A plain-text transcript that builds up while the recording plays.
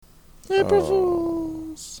April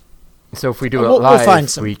Fools. So if we do it We'll live, find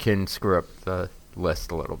some. we can screw up the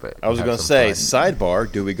list a little bit. I was and going have to say, some fun.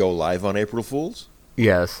 sidebar, do we go live on April Fools?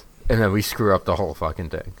 Yes, and then we screw up the whole fucking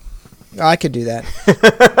thing. I could do that.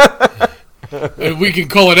 And we can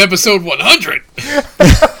call it episode 100.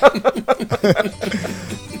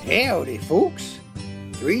 Howdy, folks.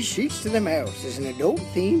 Three Sheets to the Mouse is an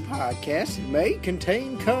adult-themed podcast that may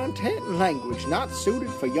contain content and language not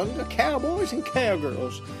suited for younger cowboys and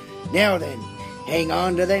cowgirls. Now then, hang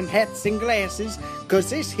on to them hats and glasses, cause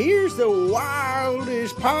this here's the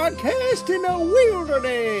wildest podcast in the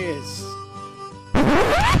wilderness.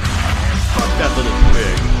 Fuck that little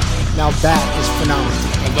pig. Now that is phenomenal.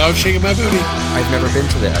 I love shaking my booty. I've never been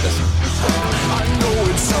to the Edison. I know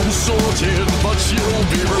it sounds sorted, but you'll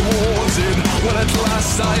be rewarded when at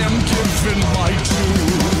last I am given my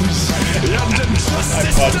dues. And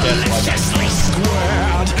injustice deliciously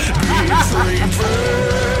squared be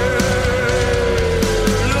revealed.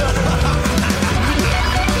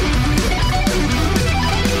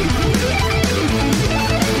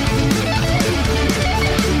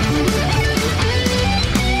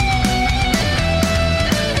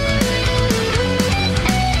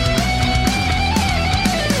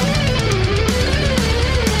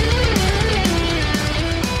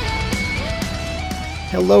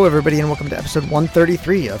 Hello, everybody, and welcome to episode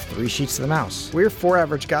 133 of Three Sheets to the Mouse. We're four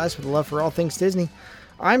average guys with a love for all things Disney.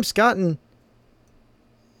 I'm Scott, and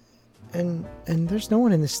there's no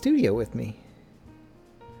one in the studio with me.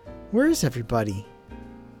 Where is everybody?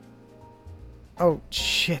 Oh,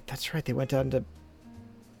 shit, that's right. They went down to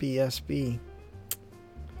BSB.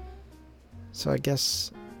 So I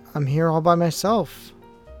guess I'm here all by myself.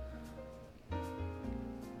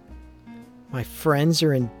 My friends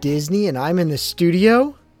are in Disney and I'm in the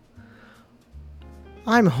studio?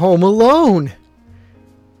 I'm home alone.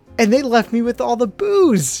 And they left me with all the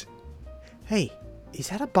booze. Hey, is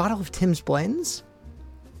that a bottle of Tim's Blends?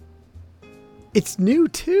 It's new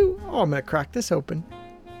too. Oh, I'm going to crack this open.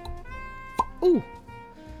 Ooh,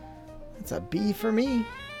 that's a B for me.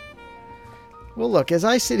 Well, look, as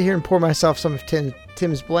I sit here and pour myself some of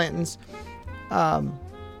Tim's Blends, I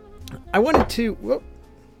wanted to... Whoop,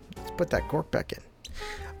 let's put that cork back in.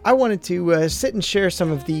 I wanted to sit and share some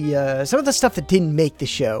of the stuff that didn't make the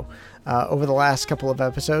show over the last couple of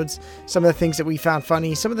episodes. Some of the things that we found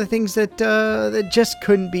funny. Some of the things that just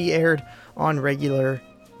couldn't be aired on regular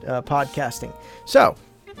podcasting. So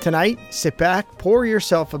tonight, sit back, pour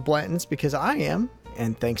yourself a Blanton's because I am,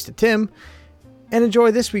 and thanks to Tim, and enjoy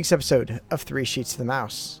this week's episode of Three Sheets to the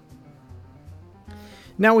Mouse.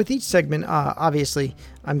 Now, with each segment, obviously,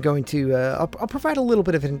 I'm going to I'll provide a little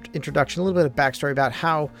bit of an introduction, a little bit of backstory about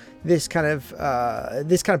how this kind of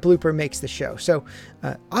blooper makes the show. So,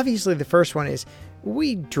 obviously, the first one is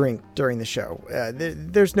we drink during the show.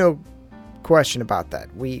 There's no question about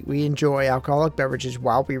that. We enjoy alcoholic beverages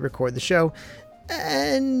while we record the show,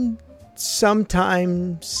 and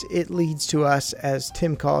sometimes it leads to us, as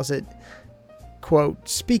Tim calls it, quote,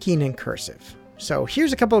 speaking in cursive. So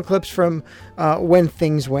here's a couple of clips from when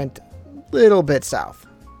things went a little bit south.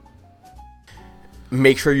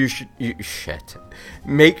 Make sure shit.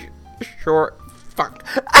 Make sure... Fuck.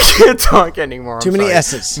 I can't talk anymore. Too many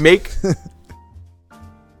S's. Make...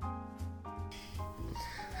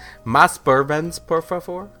 Más bourbons, por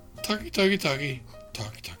favor. Talkie, talkie, talkie.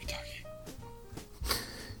 Talkie, talkie, talkie.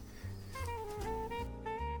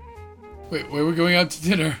 Wait, where are we going out to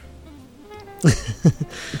dinner?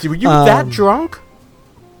 Were you that drunk?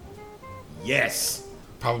 Yes.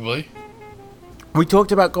 Probably. We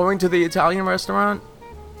talked about going to the Italian restaurant.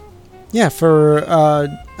 Yeah, for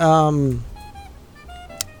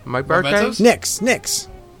My birthday. Mementos? Nick's.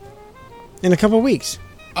 In a couple of weeks.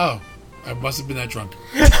 Oh, I must have been that drunk.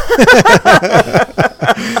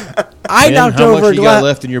 I And knocked how over much a you got glass.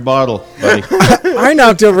 left in your bottle, buddy? I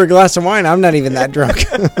knocked over a glass of wine. I'm not even that drunk.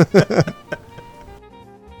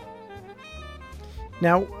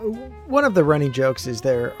 Now, one of the running jokes is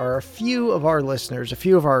there are a few of our listeners, a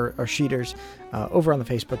few of our sheeters over on the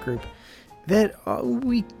Facebook group that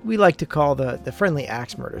we like to call the friendly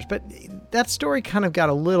axe murders. But that story kind of got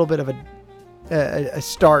a little bit of a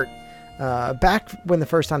start back when the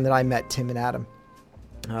first time that I met Tim and Adam.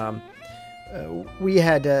 We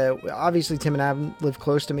had, obviously Tim and Adam live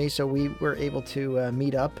close to me, so we were able to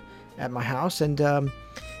meet up at my house, and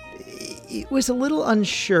it was a little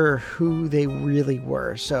unsure who they really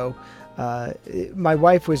were. So my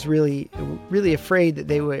wife was really afraid that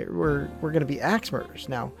they were going to be axe murders.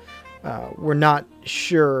 Now, we're not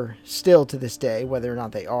sure still to this day whether or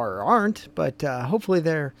not they are or aren't, but hopefully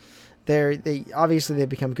they obviously they've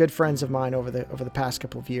become good friends of mine over the past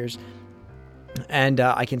couple of years. And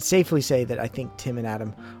I can safely say that I think Tim and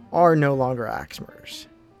Adam are no longer axe murderers.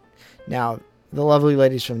 Now, the lovely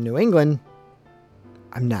ladies from New England,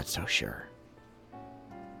 I'm not so sure.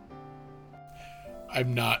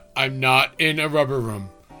 I'm not in a rubber room.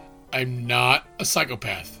 I'm not a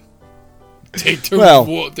psychopath.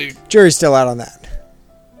 Jury's still out on that.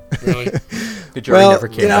 Really? The jury never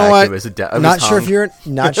came back. It was not sure if you're an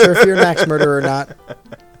axe murderer or not.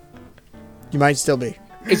 You might still be.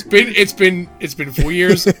 It's been 4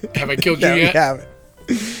 years. Have I killed you yet? You haven't.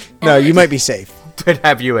 No, you might be safe. But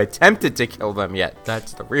have you attempted to kill them yet?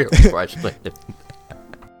 That's the real question.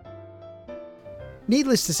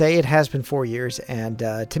 Needless to say, it has been 4 years, and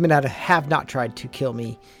Tim and Adam have not tried to kill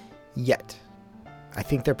me yet. I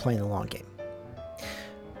think they're playing the long game.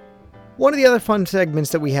 One of the other fun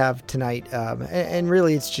segments that we have tonight, and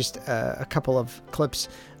really it's just a couple of clips,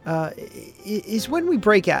 is when we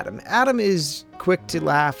break Adam. Adam is quick to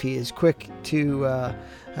laugh. He is quick to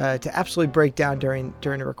absolutely break down during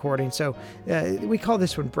the recording. So we call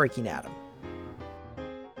this one Breaking Adam.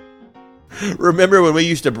 Remember when we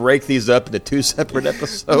used to break these up into 2 separate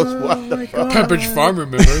episodes? What the fuck? Pepperidge Farm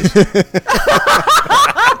remembers.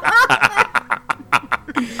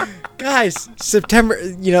 Guys, September,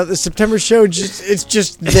 the September show, it's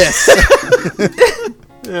just this.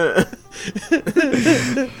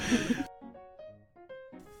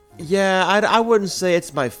 Yeah, I wouldn't say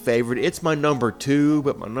it's my favorite. It's my number 2,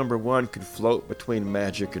 but my number 1 could float between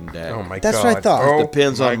Magic and Dag. Oh my god. That's what I thought. It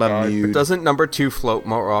depends on my mood. But doesn't number 2 float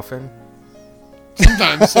more often?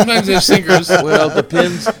 Sometimes there's sinkers. Well, it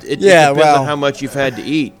depends. It depends on how much you've had to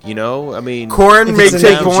eat, I mean... Corn makes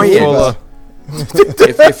a point.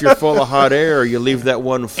 If you're full of hot air, you leave that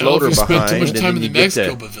one floater if you behind. spend too much time in the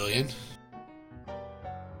Mexico Pavilion.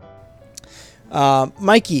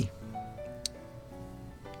 Mikey,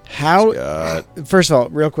 first of all,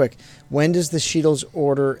 real quick, when does the Sheetles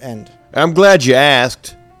order end? I'm glad you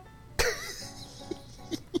asked.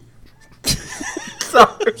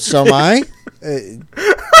 Sorry. So am I?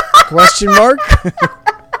 Question mark?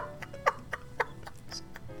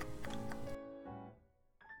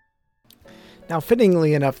 Now,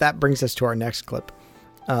 fittingly enough, that brings us to our next clip.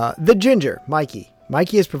 The Ginger, Mikey.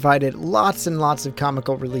 Mikey has provided lots and lots of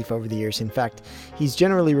comical relief over the years. In fact, he's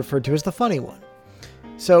generally referred to as the funny one.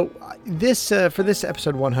 So for this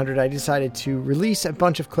episode 100, I decided to release a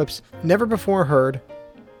bunch of clips never before heard,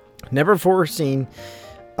 never before seen,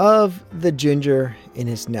 of the Ginger in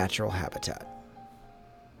his natural habitat.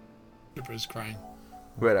 Is crying.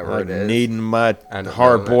 Whatever it is. Needing my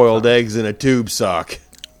hard-boiled eggs in a tube sock.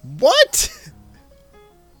 What?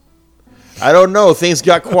 I don't know. Things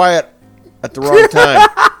got quiet at the wrong time.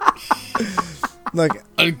 Look,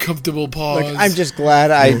 uncomfortable pause. Look, I'm just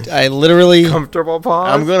glad I literally... Comfortable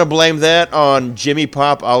pause? I'm going to blame that on Jimmy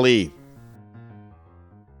Pop Ali.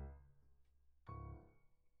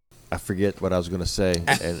 I forget what I was going to say,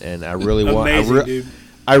 and I really want...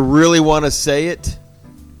 I really want to say it,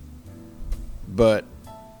 but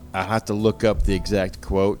I have to look up the exact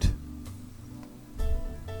quote.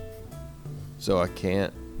 So I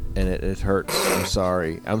can't, and it hurts.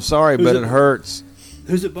 I'm sorry, but it hurts.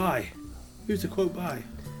 Who's it by? Who's the quote by?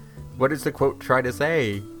 What does the quote try to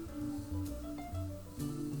say?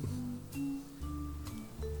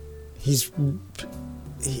 Did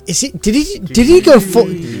he go full?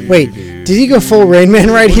 Wait, did he go full Rain Man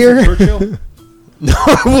right here? Churchill? No,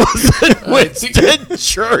 it wasn't Winston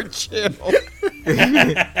Churchill.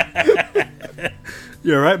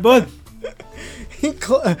 You all right, bud?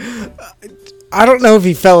 I don't know if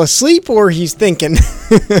he fell asleep or he's thinking.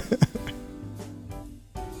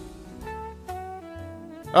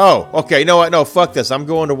 Oh, okay. You know what? No, fuck this. I'm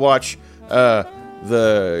going to watch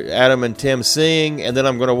the Adam and Tim sing, and then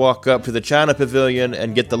I'm going to walk up to the China Pavilion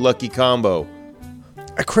and get the lucky combo.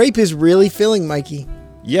 A crepe is really filling, Mikey.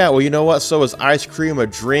 Yeah, well, you know what? So is ice cream, a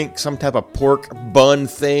drink, some type of pork bun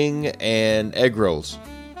thing, and egg rolls.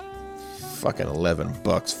 Fucking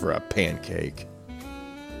 $11 for a pancake.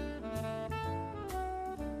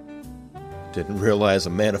 Didn't realize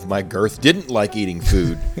a man of my girth didn't like eating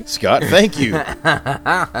food. Scott, thank you.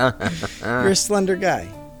 You're a slender guy.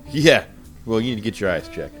 Yeah. Well, you need to get your eyes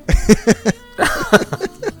checked.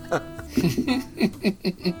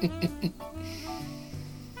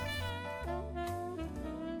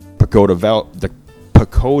 Pagoda.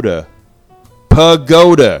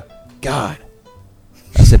 God.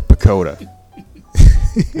 I said pagoda.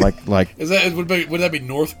 Like Is that would that be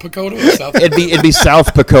North Pagoda or South? It'd be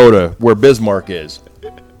South Pagoda where Bismarck is.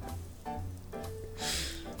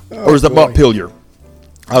 Or is that Montpelier?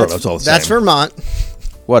 I don't know. It's all the same. That's Vermont.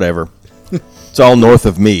 Whatever. It's all north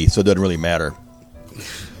of me, so it doesn't really matter.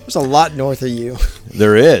 There's a lot north of you.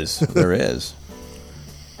 There is. There is.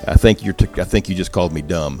 I think you just called me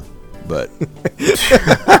dumb, but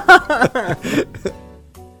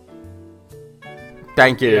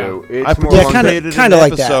Thank you. I It's more Yeah, long- participated kinda in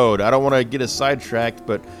like the that. episode. I don't want to get us sidetracked,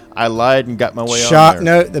 but I lied and got my way Shot. on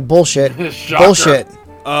there. No, the bullshit. Shocker. Bullshit.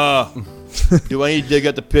 Do I need to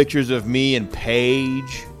get the pictures of me and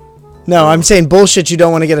Paige? No, I'm saying bullshit. You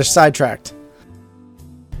don't want to get us sidetracked.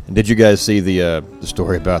 Did you guys see the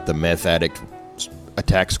story about the meth addict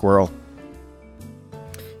attack squirrel?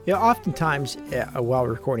 Yeah, oftentimes while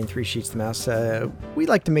recording Three Sheets to the Mouse, we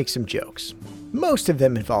like to make some jokes. Most of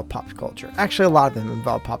them involve pop culture. Actually, a lot of them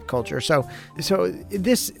involve pop culture. So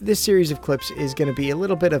this series of clips is going to be a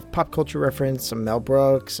little bit of pop culture reference, some Mel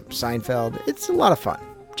Brooks, some Seinfeld. It's a lot of fun.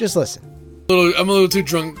 Just listen. I'm a little too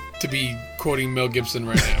drunk to be quoting Mel Gibson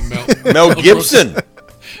right now. Mel Gibson.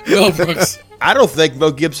 Mel Brooks. I don't think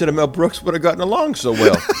Mel Gibson and Mel Brooks would have gotten along so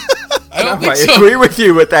well. I don't think I so. agree with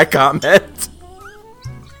you with that comment.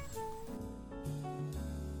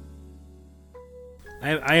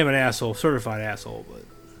 I am an asshole, certified asshole,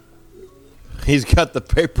 but He's got the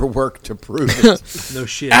paperwork to prove it. no shit.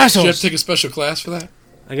 Should I have Assholes. to take a special class for that?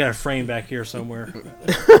 I got a frame back here somewhere.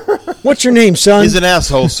 What's your name, son? He's an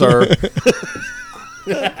asshole, sir.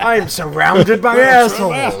 I am surrounded by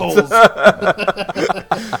assholes.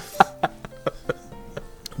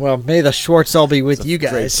 Well, may the Schwartz all be with you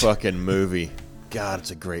Great guys. fucking movie. God, it's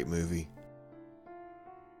a great movie.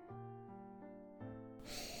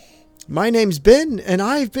 My name's Ben, and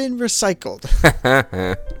I've been recycled.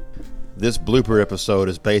 This blooper episode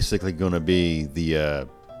is basically going to be the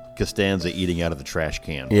Costanza eating out of the trash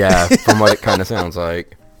can. Yeah, from what it kind of sounds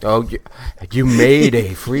like. Oh, you made a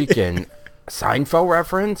freaking Seinfeld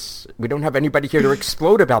reference? We don't have anybody here to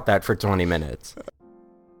explode about that for 20 minutes.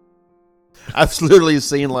 I've literally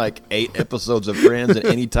seen like 8 episodes of Friends, and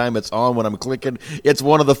anytime it's on when I'm clicking, it's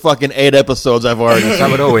one of the fucking 8 episodes I've already seen. That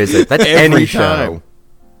would always it. That's Every any time.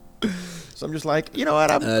 show. So I'm just like, you know what?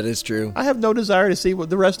 That is true. I have no desire to see what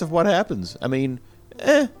the rest of what happens. I mean,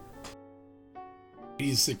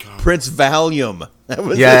 He's a sitcom. Prince Valium. That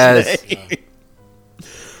was Yes. his name.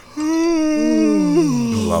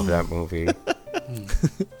 Love that movie.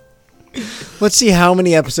 Let's see how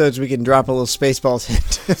many episodes we can drop a little Spaceballs hint.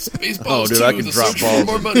 Spaceballs Oh, dude, 2, I can the drop search balls. for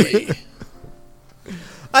more money.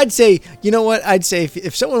 I'd say, you know what? I'd say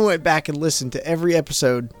if someone went back and listened to every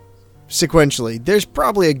episode sequentially, there's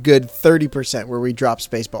probably a good 30% where we drop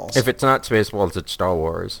Spaceballs. If it's not Spaceballs, it's Star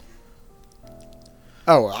Wars.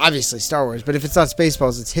 Oh, obviously Star Wars, but if it's not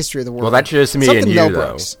Spaceballs, it's History of the World. Well, that's just me Something and you, Mel though.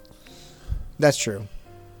 Brooks. That's true.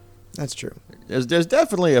 That's true. There's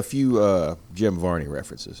definitely a few Jim Varney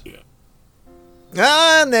references.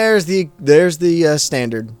 Ah, and there's the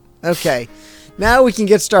standard. Okay, now we can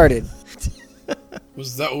get started.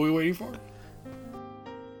 Was that what we were waiting for?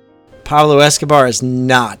 Pablo Escobar is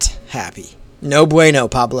not happy. No bueno,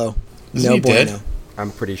 Pablo. Isn't No he bueno. dead?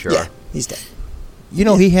 I'm pretty sure. Yeah, he's dead. You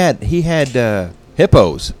know, he had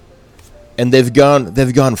hippos, and they've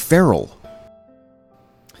gone feral.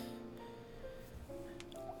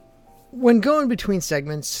 When going between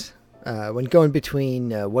segments, when going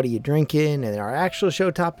between what are you drinking and our actual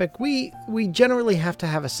show topic, we generally have to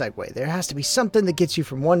have a segue. There has to be something that gets you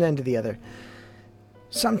from one end to the other.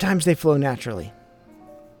 Sometimes they flow naturally.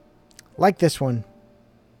 Like this one,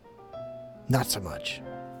 not so much.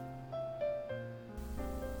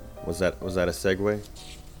 Was that a segue?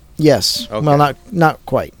 Yes. Okay. Well, not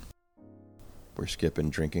quite. We're skipping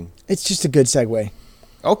drinking. It's just a good segue.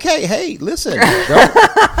 Okay, hey, listen.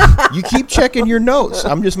 You keep checking your notes.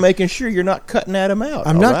 I'm just making sure you're not cutting Adam out.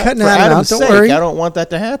 I'm all not right? cutting For Adam Adam's out, don't sake, worry. I don't want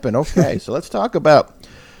that to happen. Okay, so let's talk about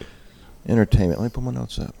entertainment. Let me pull my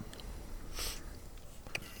notes up.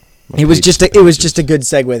 It was just a good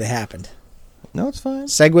segue that happened. No, it's fine.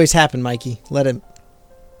 Segues happen, Mikey. Let him.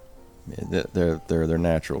 They're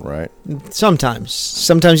natural, right? Sometimes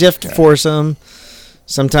you have to force them.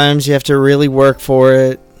 Sometimes you have to really work for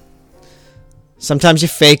it. Sometimes you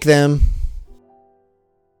fake them.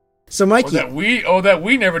 So, Mikey, that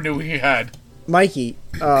we never knew he had. Mikey,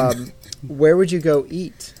 where would you go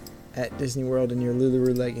eat at Disney World in your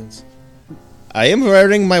Lularoe leggings? I am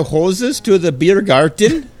wearing my hoses to the beer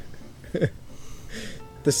garden.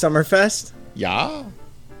 The Summerfest? Yeah.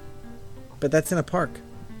 But that's in a park.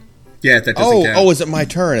 Yeah, that doesn't count. Is it my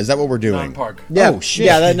turn? Is that what we're doing? Non-park. Yeah. Oh shit.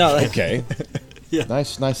 Yeah, no. Okay. Yeah.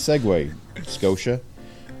 Nice segue, Scotia.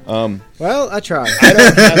 Well, I try. I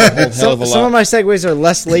don't have a whole hell of a Some of lot. my segues are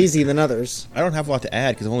less lazy than others. I don't have a lot to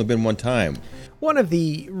add because I've only been one time. One of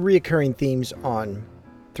the reoccurring themes on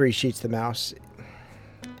Three Sheets to the Mouse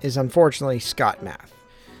is unfortunately Scott Math.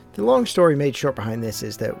 The long story made short behind this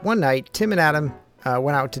is that one night, Tim and Adam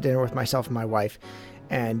went out to dinner with myself and my wife,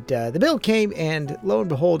 and the bill came, and lo and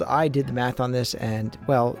behold, I did the math on this, and,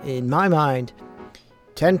 well, in my mind,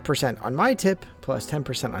 10% on my tip plus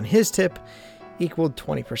 10% on his tip equaled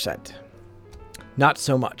 20%. Not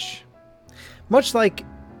so much. Much like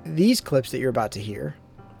these clips that you're about to hear,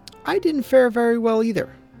 I didn't fare very well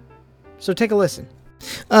either. So take a listen.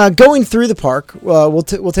 Going through the park, we'll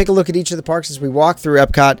take a look at each of the parks as we walk through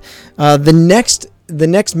Epcot. The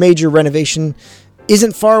next major renovation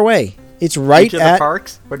isn't far away. It's right Each of at the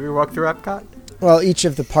parks when we walk through Epcot. Well, each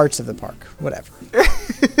of the parts of the park, whatever.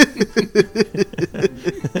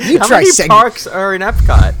 You How try many parks are in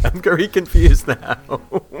Epcot? I'm very confused now.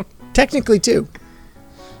 Technically, 2.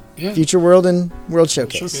 Yeah. Future World and World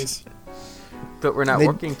Showcase. Showcase. But we're not They,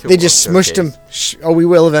 working to. they just smushed them. Oh, we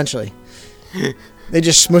will eventually. They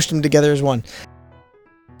just smushed them together as one.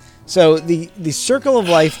 So the Circle of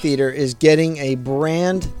Life Theater is getting a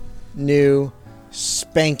brand new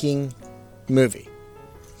spanking movie.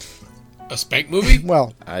 A spank movie?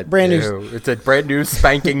 Well, brand new. Ew, it's a brand new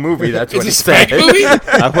spanking movie. That's what It's he a spank said. movie?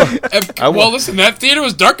 Well, listen, that theater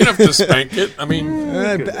was dark enough to spank it. I mean,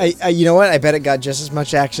 I you know what? I bet it got just as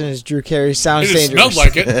much action as Drew Carey's Sounds it Dangerous. smelled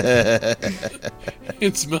like it.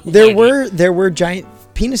 It smelled like it. There were giant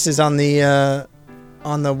penises on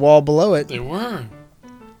the wall below it. They were.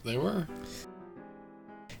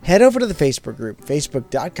 Head over to the Facebook group,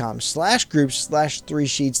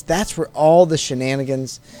 facebook.com/groups/3sheets. That's where all the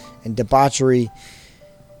shenanigans and debauchery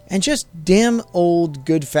and just damn old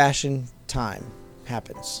good-fashioned time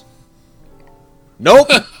happens. Nope.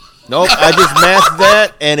 I just mathed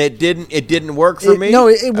that, and it didn't work for me. No,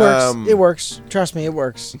 it works. It works. Trust me, it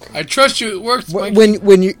works. I trust you. It works. Mike.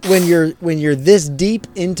 When you're this deep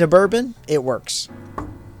into bourbon, it works.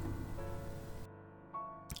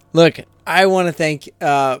 Look, I want to thank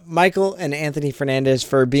Michael and Anthony Fernandez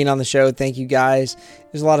for being on the show. Thank you guys. It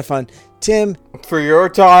was a lot of fun. Tim, For your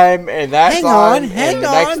time and that Hang time on, hang and the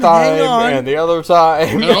on, next time hang on. and the other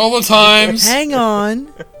time. And all the times. hang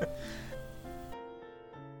on.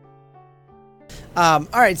 All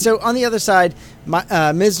right, so on the other side,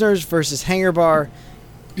 Misner's versus Hangar Bar.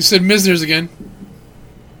 You said Misner's again.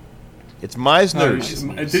 It's Meisner's.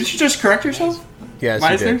 Did you just correct yourself? Yes, you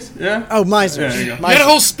did. Meisner's? Yeah. Oh, Meisner's. Yeah, there you go. You had a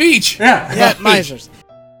whole speech. Yeah. Yeah, Meisner's.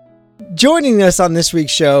 Joining us on this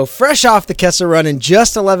week's show, fresh off the Kessel Run in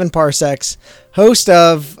just 11 parsecs, host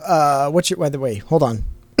of by the way, hold on.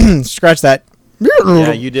 Scratch that.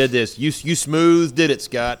 Yeah, you did this. You smooth did it,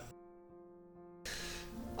 Scott.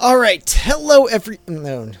 All right. Hello,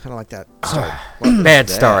 No, I don't like that. Sorry. Bad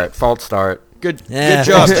start. False start. Good Yeah.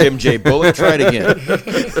 job, Tim J. Bullock. Try it again.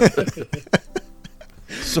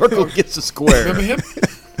 Circle gets a square. Remember him?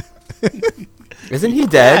 Isn't he Yeah,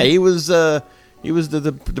 dead? he was the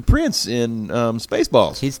prince in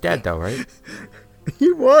Spaceballs. He's dead though, right?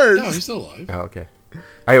 He was. No, he's still alive. Oh, okay.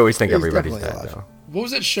 I always think He's everybody's definitely dead alive. though. What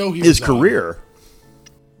was that show he His was on? career.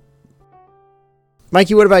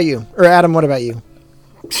 Mikey, what about you? Or Adam, what about you?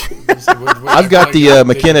 I've got the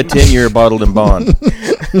McKenna 10-year bottled in bond.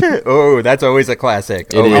 Oh, that's always a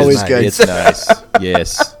classic. It is always nice. good. It's nice.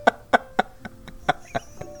 Yes.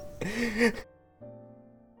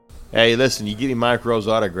 Hey, listen, you give me Mike Rowe's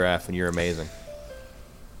autograph and you're amazing.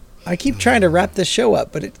 I keep trying to wrap this show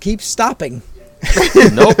up, but it keeps stopping.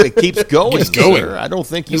 Nope, it keeps going. Keeps going. Sir. I don't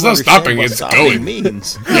think you It's not understand stopping, what it's stopping going.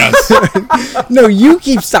 means. Yes. No, you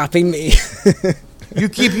keep stopping me. You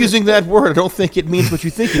keep using that word. I don't think it means what you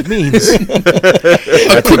think it means.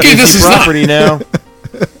 A cookie, this is not. Property now.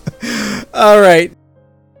 All right.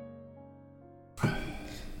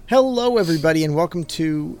 Hello, everybody, and welcome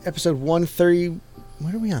to episode 130.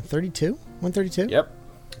 What are we on? 32? 132? Yep.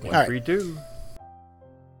 All right. 132.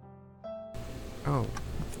 Oh.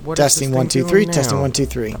 What is Testing this 1 thing 2 3. doing Testing now? 1 2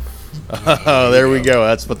 3. Oh, there we go.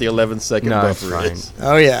 That's what the 11-second No, it's buffer fine. is.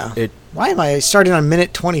 Oh yeah. It- Why am I starting on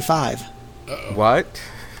minute 25? What?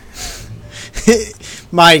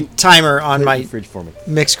 My timer on my Fridge for me.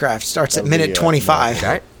 Mixcraft starts at That would minute be, 25.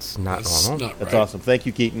 That's not That's normal. not That's right. awesome. Thank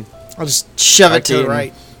you, Keaton. I'll just shove Hi, it to the Keaton.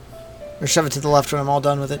 right. Or shove it to the left when I'm all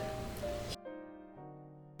done with it.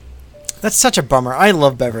 That's such a bummer. I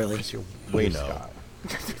love Beverly. We know.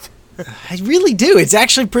 I really do. It's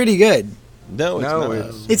actually pretty good. No, it's No, not.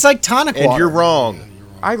 it's- It's like tonic water. And you're wrong.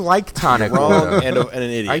 I like tonic Wrong water. and an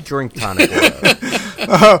idiot. I drink tonic water.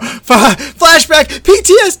 Flashback!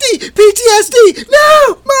 PTSD! PTSD!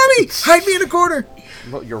 No! Mommy! Hide me in a corner!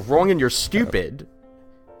 Well, you're wrong and you're stupid.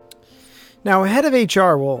 Now, head of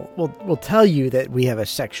HR will tell you that we have a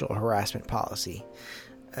sexual harassment policy.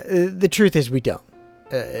 The truth is we don't.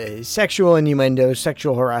 Sexual innuendo,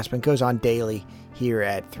 sexual harassment goes on daily here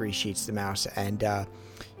at Three Sheets to the Mouse, and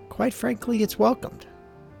quite frankly, it's welcomed.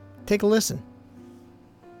 Take a listen.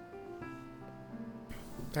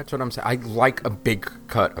 That's what I'm saying. I like a big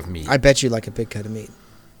cut of meat. I bet you like a big cut of meat.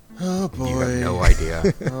 Oh boy. You have no idea.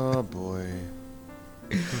 Oh boy.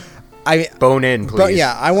 Bone in, please.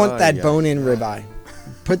 I want that bone-in ribeye.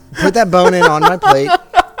 Put that bone in on my plate,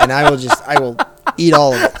 and I will eat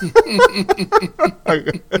all of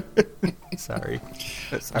it. Sorry.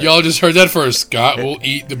 Y'all just heard that first. Scott will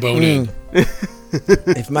eat the bone in.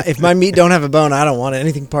 If my meat don't have a bone, I don't want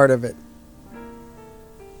anything part of it.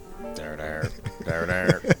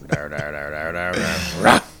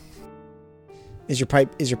 Is your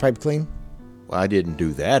pipe clean? Well, I didn't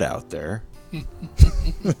do that out there. He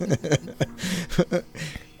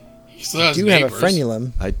still has You do have a neighbors.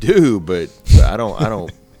 frenulum. I do, but I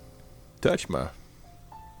don't touch my.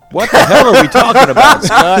 What the hell are we talking about,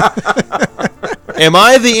 Scott? Am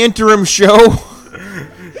I the interim show?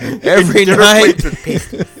 Every night,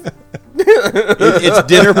 it's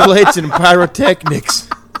dinner plates and pyrotechnics.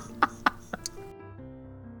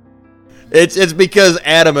 It's because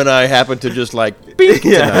Adam and I happen to just like bink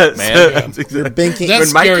tonight, man. You're binking.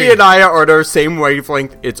 That's When Mikey scary. and I are the same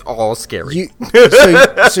wavelength, it's all scary.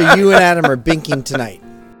 So you and Adam are binking tonight.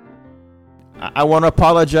 I want to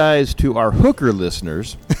apologize to our hooker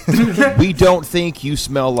listeners. We don't think you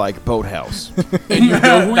smell like Boathouse. And you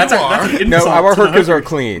know who you are. No, our hookahs are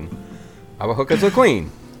clean. Our hookahs are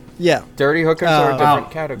clean. Yeah. Dirty hookahs are a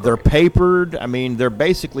different category. They're papered. I mean, they're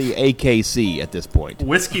basically AKC at this point.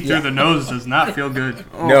 Whiskey through the nose does not feel good.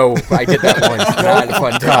 No, I did that once. Not a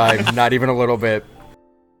fun time. Not even a little bit.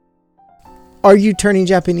 Are you turning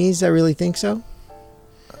Japanese? I really think so.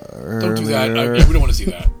 Don't do that. We don't want to see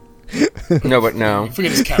that. No, but no.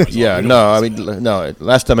 Forget his cameras. Yeah, no, I mean, no.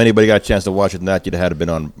 Last time anybody got a chance to watch it, that you'd have been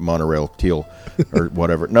on Monorail Teal or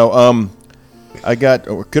whatever. No, I got,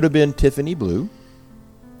 or could have been Tiffany Blue.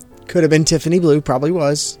 Could have been Tiffany Blue. Probably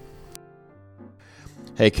was.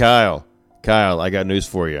 Hey, Kyle, I got news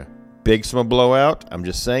for you. Big summer blowout. I'm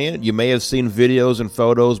just saying. You may have seen videos and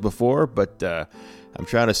photos before, but I'm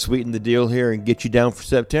trying to sweeten the deal here and get you down for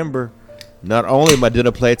September. Not only my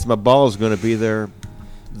dinner plates, my balls going to be there.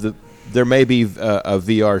 There may be a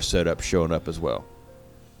VR setup showing up as well.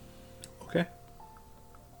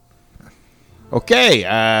 Okay.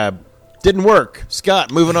 Didn't work.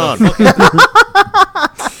 Scott, moving on.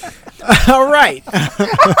 All right.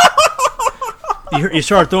 You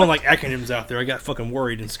started throwing like acronyms out there. I got fucking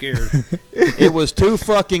worried and scared. It was 2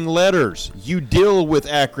 fucking letters. You deal with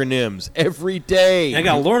acronyms every day. I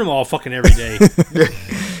gotta learn them all fucking every day.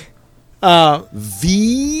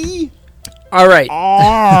 V All right.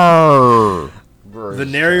 R.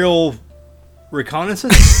 Venereal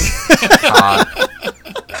reconnaissance.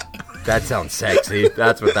 That sounds sexy.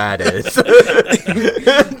 That's what that is.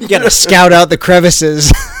 You got to scout out the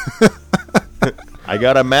crevices. I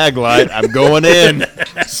got a mag light. I'm going in.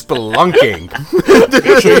 Spelunking.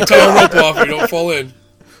 Make sure you tie a rope off or you don't fall in.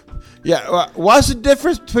 Yeah, what's the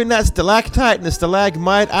difference between that stalactite and the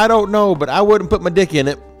stalagmite? I don't know, but I wouldn't put my dick in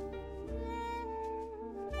it.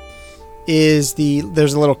 There's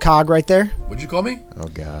a little cog right there. What'd you call me? Oh,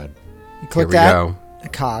 God. You click Here we that. go. A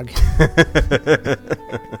cog.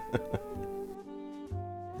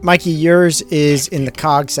 Mikey, yours is in the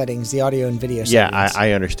cog settings, the audio and video settings. Yeah,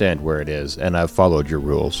 I understand where it is, and I've followed your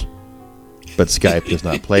rules. But Skype does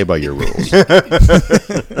not play by your rules.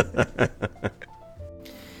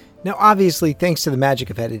 Now, obviously, thanks to the magic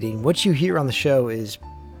of editing, what you hear on the show is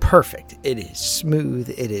perfect. It is smooth.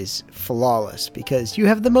 It is flawless because you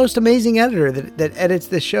have the most amazing editor that edits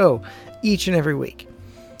the show each and every week.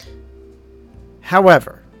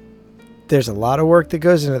 However, there's a lot of work that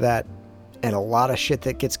goes into that and a lot of shit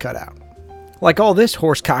that gets cut out. Like all this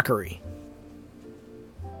horsecockery.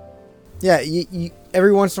 Yeah, you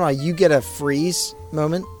every once in a while you get a freeze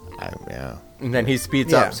moment. Yeah. And then he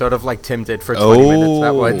speeds Yeah. up, sort of like Tim did for 20 minutes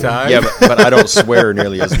that one time. Yeah, but I don't swear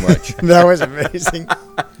nearly as much. That was amazing.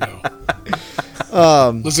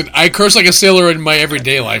 Listen, I curse like a sailor in my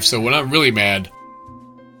everyday life, so when I'm really mad,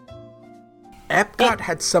 Epcot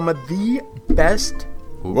had some of the best.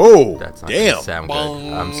 Whoa, That's not damn. gonna sound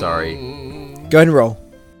good. I'm sorry. Go ahead and roll.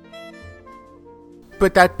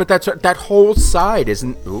 But that whole side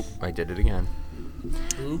isn't. Oop! I did it again.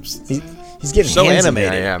 oops. He's getting So handsy.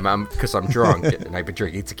 animated. I am. Because I'm drunk and I've been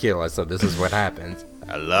drinking tequila, so this is what happens.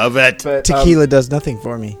 I love it. But, Tequila does nothing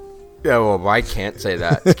for me. Yeah, well, I can't say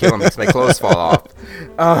that. Tequila makes my clothes fall off.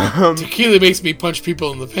 Tequila makes me punch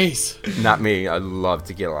people in the face. Not me. I love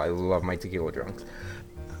tequila. I love my tequila drunks.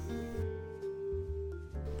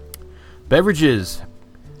 Beverages.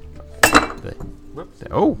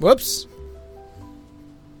 Oh, Whoops.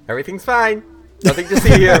 Everything's fine. Nothing to see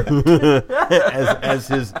here. as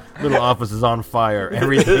his little office is on fire,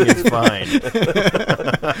 everything is fine.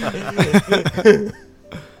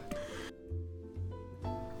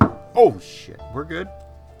 Oh shit, we're good.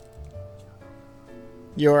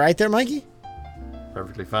 You all right there, Mikey?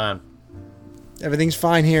 Perfectly fine. Everything's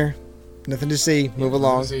fine here. Nothing to see. Move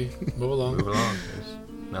along. Move along. Move along. There's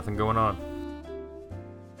nothing going on.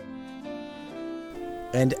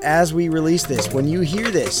 And as we release this, when you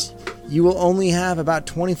hear this, you will only have about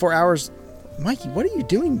 24 hours. Mikey, what are you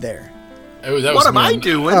doing there? What am I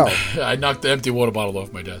doing? Oh. I knocked the empty water bottle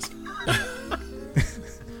off my desk.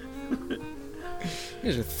 You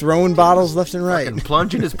guys are throwing bottles left and right. And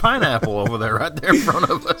plunging his pineapple over there, right there in front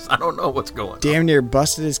of us. I don't know what's going on. Damn near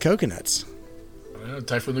busted his coconuts.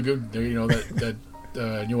 Typhoon Lagoon, you know, that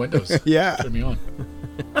new windows. Yeah. Turn me on.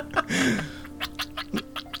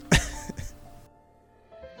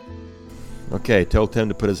 Okay, tell Tim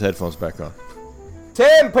to put his headphones back on.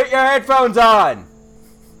 Tim, put your headphones on.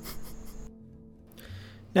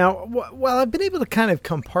 Now, while I've been able to kind of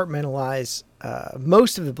compartmentalize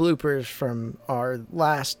most of the bloopers from our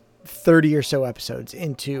last 30 or so episodes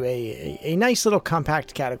into a nice little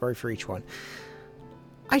compact category for each one,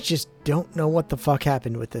 I just don't know what the fuck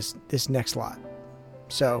happened with this next lot.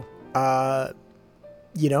 So,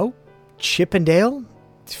 Chip and Dale,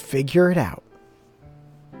 figure it out.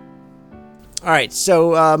 All right,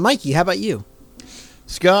 so Mikey, how about you?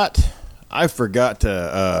 Scott, I forgot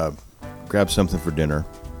to grab something for dinner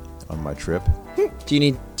on my trip. Do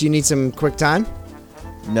you need some quick time?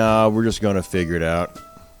 No, we're just going to figure it out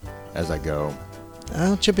as I go.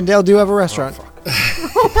 Well, Chip and Dale do have a restaurant. Alright,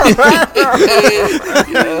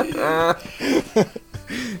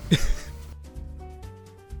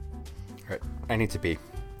 I need to pee.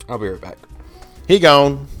 I'll be right back. He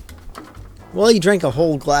gone. Well, he drank a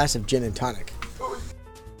whole glass of gin and tonic.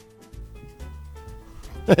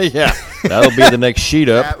 Yeah, that'll be the next sheet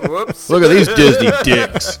up. Whoops. Look at these Disney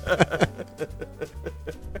dicks.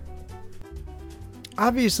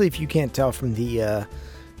 Obviously, if you can't tell from the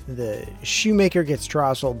shoemaker gets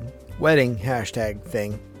drosseled wedding hashtag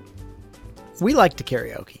thing, we like to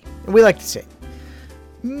karaoke and we like to sing.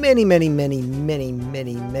 Many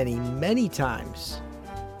times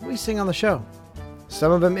we sing on the show.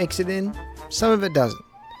 Some of it makes it in, some of it doesn't.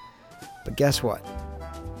 But guess what?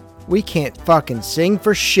 We can't fucking sing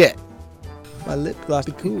for shit. My lip gloss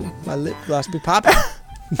be cool. My lip gloss be poppin'.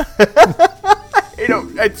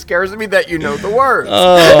 It scares me that you know the words.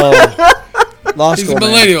 Oh. Law He's school, a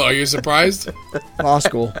man. millennial. Are you surprised? Law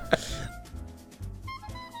school.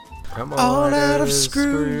 Come All out of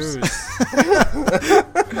screws.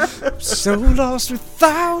 So lost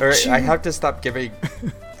without Alright, you. I have to stop giving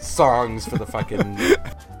songs for the fucking...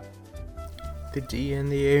 The D and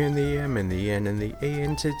the A and the M and the N and the A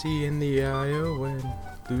and to D and the I-O-N.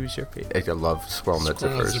 Lose your faith. I love Squirrel Nut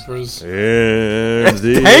Zippers. And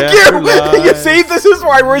the Thank you! afterlife. You see, this is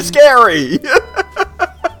why we're scary!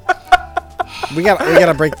 We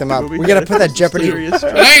gotta break them up. We gotta put that Jeopardy. When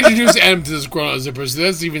I introduced Adam to the Squirrel Nut Zippers,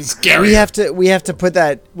 that's even scarier. We have to put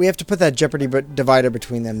that Jeopardy divider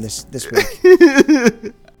between them this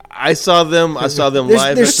week. I saw them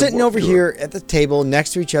live. They're sitting over here at the table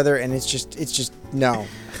next to each other, and it's just no.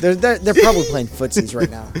 They're probably playing footsies right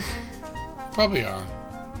now. Probably are.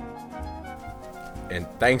 And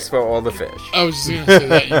thanks for all the fish. I was just gonna say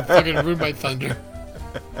that. You fucking ruined my thunder.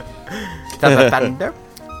 Thunder.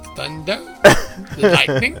 Thunder, the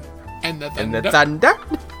lightning, and the thunder. And the thunder.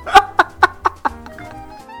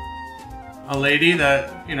 A lady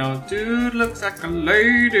that, dude looks like a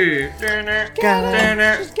lady. Dude looks like a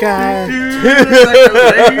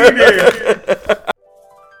lady.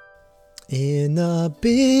 In the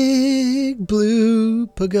big blue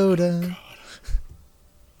pagoda,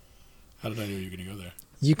 How did I know you were gonna go there?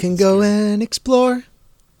 you can go and explore.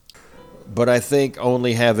 But I think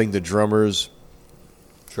only having the drummers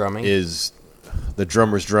Drumming. is the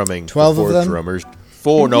drummers drumming. 12 of Four them? drummers.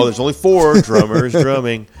 Four. No, there's only 4 drummers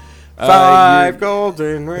drumming. 5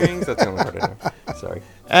 golden rings. That's the only part I know. Sorry.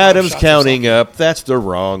 Adam's counting up. That's the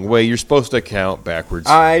wrong way. You're supposed to count backwards.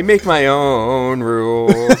 I make my own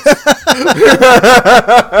rules.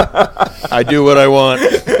 I do what I want.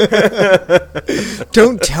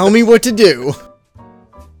 Don't tell me what to do.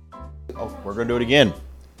 Oh, we're gonna do it again.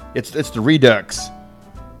 It's the Redux.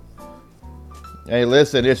 Hey,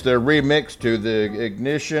 listen, it's the remix to the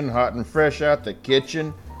Ignition, hot and fresh out the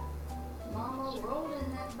kitchen. Mama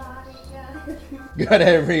rolling that body, Got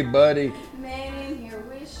everybody. man in here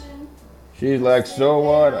wishing. She's like, so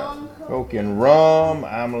what? I'm smoking rum.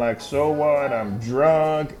 I'm like, so what? I'm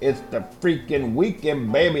drunk. It's the freaking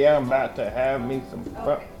weekend, baby. I'm about to have me some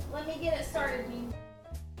fun. me get it started.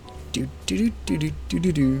 Do do do do do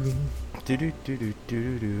do do. Do do do do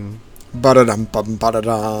do do. Ba-da-dum bum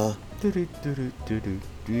ba-da-da. Do do do do do do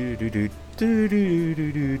do do do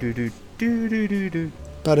do do do do do.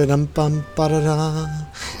 Ba-da-dum bum ba-da-da.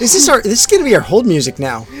 This is gonna be our hold music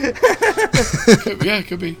now. Yeah, it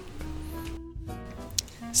could be.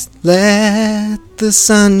 Let the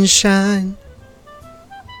sun shine.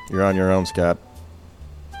 You're on your own, Scott.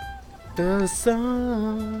 The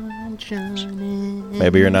sun shining.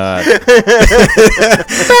 Maybe you're not.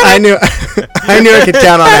 I knew I could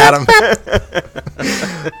count on Adam.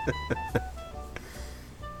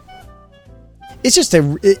 It's just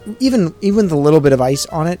even the little bit of ice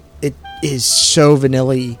on it. It is so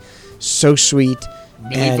vanilla-y, so sweet.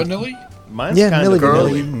 Milli Vanilli? Mine's Yeah, kind Milli of Girl,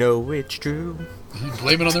 Vanilli. you know it's true.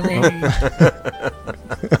 Blame it on the rain.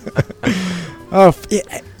 Oh,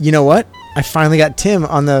 you know what? I finally got Tim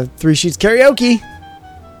on the Three Sheets karaoke.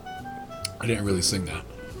 I didn't really sing that.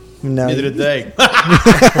 No, Neither did they.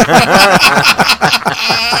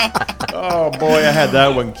 Oh boy, I had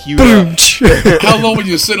that one queued up. How long were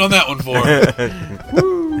you sitting on that one for?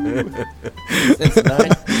 Since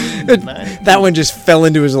 1990. That one just fell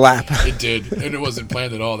into his lap. It did, and it wasn't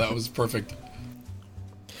planned at all. That was perfect.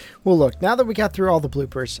 Well, look, now that we got through all the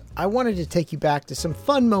bloopers, I wanted to take you back to some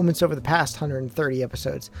fun moments over the past 130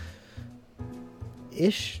 episodes.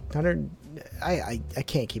 Ish? 100? I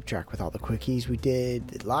can't keep track with all the quickies we did,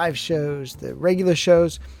 the live shows, the regular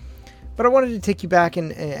shows. But I wanted to take you back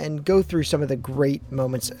and go through some of the great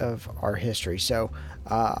moments of our history. So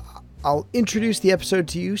I'll introduce the episode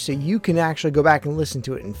to you so you can actually go back and listen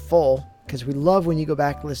to it in full, because we love when you go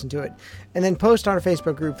back and listen to it. And then post on our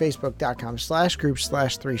Facebook group,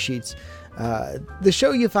 facebook.com/group/3 sheets, the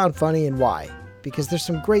show you found funny and why, because there's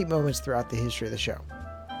some great moments throughout the history of the show.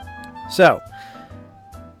 So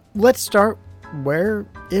let's start where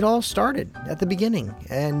it all started, at the beginning,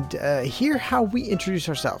 and hear how we introduce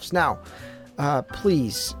ourselves. Now,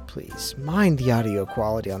 please mind the audio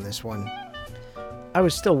quality on this one. I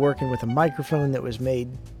was still working with a microphone that was made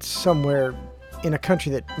somewhere in a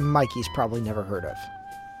country that Mikey's probably never heard of.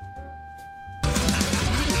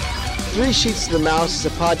 Three Sheets to the Mouse is a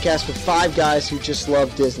podcast with 5 guys who just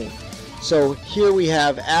love Disney. So here we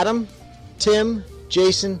have Adam, Tim,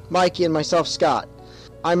 Jason, Mikey, and myself, Scott.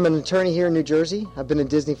 I'm an attorney here in New Jersey. I've been a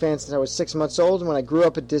Disney fan since I was 6 months old, and when I grew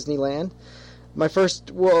up at Disneyland. My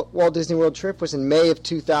first Walt Disney World trip was in May of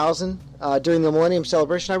 2000 during the Millennium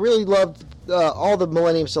Celebration. I really loved all the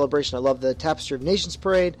Millennium Celebration. I loved the Tapestry of Nations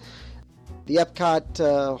Parade, the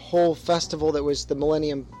Epcot whole festival that was the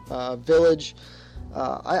Millennium Village.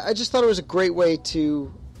 I just thought it was a great way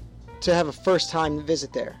to have a first time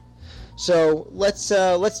visit there. So let's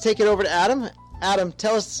take it over to Adam. Adam,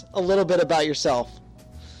 tell us a little bit about yourself.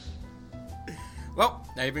 Well,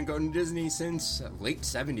 I've been going to Disney since late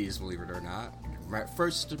 70s, believe it or not. My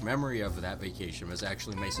first memory of that vacation was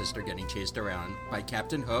actually my sister getting chased around by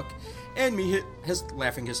Captain Hook and me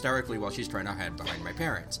laughing hysterically while she's trying to hide behind my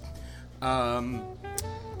parents.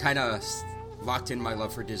 Kind of locked in my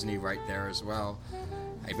love for Disney right there as well.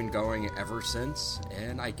 I've been going ever since,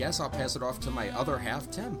 and I guess I'll pass it off to my other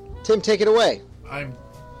half, Tim. Tim, take it away. I'm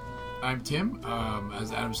Tim.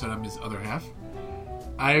 As Adam said, I'm his other half.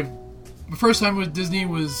 My first time with Disney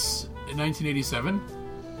was in 1987,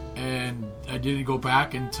 and I didn't go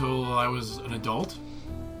back until I was an adult.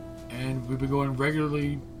 And we've been going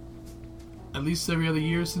regularly, at least every other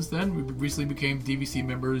year since then. We recently became DVC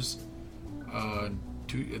members,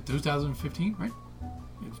 2015, right?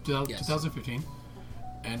 Yes. 2015,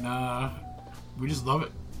 and we just love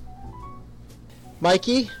it.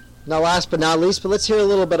 Mikey, not last but not least, but let's hear a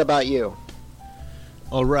little bit about you.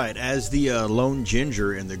 All right, as the lone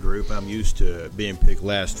ginger in the group, I'm used to being picked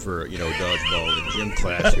last for, dodgeball and gym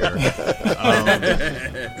class here.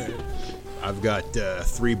 I've got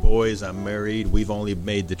 3 boys. I'm married. We've only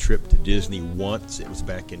made the trip to Disney once. It was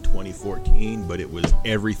back in 2014, but it was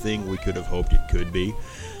everything we could have hoped it could be.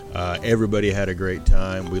 Everybody had a great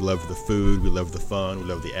time. We loved the food. We loved the fun. We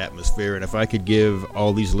loved the atmosphere. And if I could give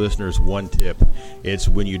all these listeners one tip, it's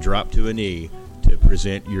when you drop to a knee to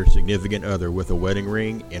present your significant other with a wedding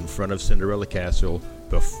ring in front of Cinderella Castle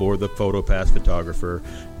before the PhotoPass photographer,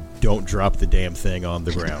 don't drop the damn thing on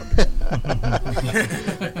the ground.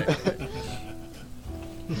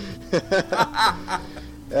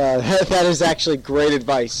 That is actually great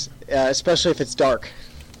advice, especially if it's dark.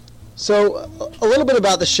 So, a little bit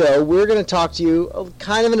about the show. We're going to talk to you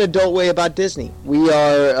kind of an adult way about Disney. We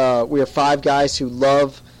are 5 guys who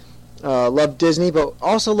love Disney, but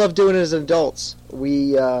also love doing it as adults.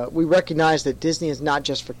 We recognize that Disney is not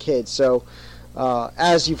just for kids. So,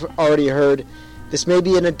 as you've already heard, This may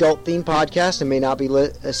be an adult-themed podcast and may not be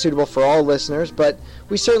suitable for all listeners, but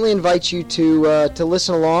we certainly invite you to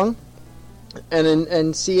listen along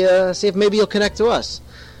and see if maybe you'll connect to us.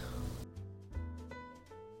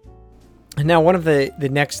 Now, one of the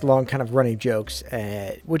next long kind of running jokes,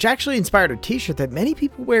 which actually inspired a T-shirt that many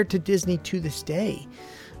people wear to Disney to this day,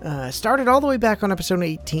 started all the way back on episode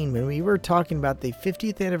 18 when we were talking about the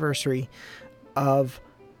 50th anniversary of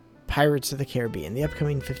Pirates of the Caribbean, the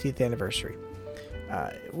upcoming 50th anniversary.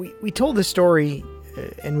 We told the story,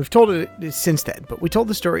 and we've told it since then, but we told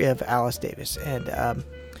the story of Alice Davis, and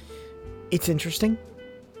it's interesting,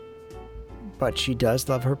 but she does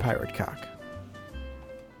love her pirate cock.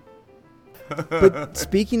 But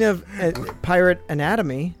speaking of pirate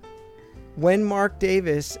anatomy, when Mark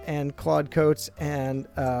Davis and Claude Coates and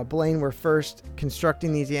Blaine were first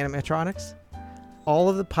constructing these animatronics, all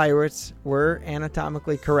of the pirates were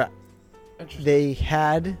anatomically correct. They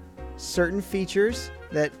had certain features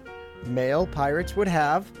that male pirates would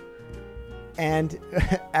have, and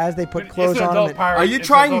as they put clothes on them... Are you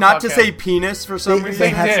trying not to say penis for some reason? They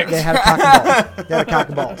had a cock and balls. They had a cock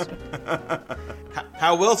and balls.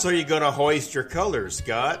 How else are you going to hoist your colors,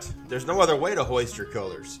 Scott? There's no other way to hoist your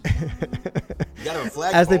colors. You got to have a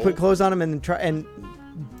flagpole. As they put clothes on them and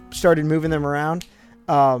started moving them around,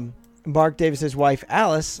 Mark Davis's wife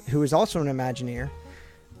Alice, who is also an Imagineer,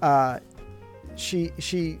 she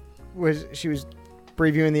was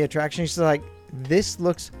previewing the attraction. She's like, "This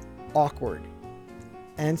looks awkward,"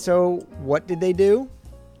 and so what did they do?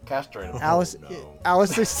 Castrate them.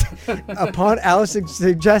 Alice's upon Alice's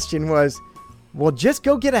suggestion was, "Well, just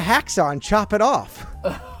go get a hacksaw and chop it off."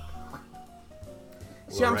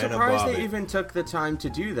 See, I'm surprised they even took the time to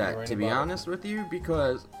do that, to be honest with you,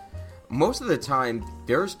 because most of the time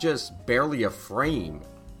there's just barely a frame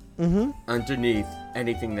underneath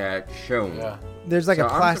anything that's shown. Yeah. There's like a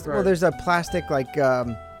plastic. Well, there's a plastic like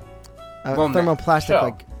thermoplastic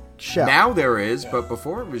like shell. Now there is, but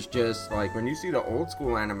before it was just like when you see the old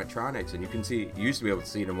school animatronics, and you used to be able to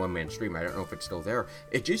see it in One Man Stream. I don't know if it's still there.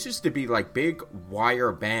 It just used to be like big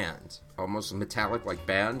wire bands, almost metallic like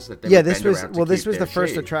bands that they would bend around to this keep was the their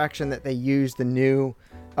first shape. attraction that they used the new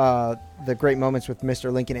the Great Moments with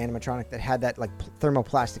Mr. Lincoln animatronic that had that like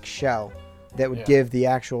thermoplastic shell that would give the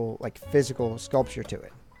actual like physical sculpture to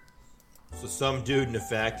it. So some dude in a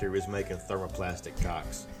factory was making thermoplastic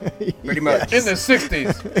cocks. Pretty much. In the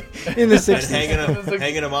 60s. In the 60s. And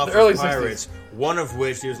hanging them off the the early pirates. 60s. One of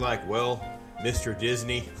which he was like, "Well, Mr.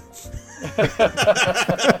 Disney."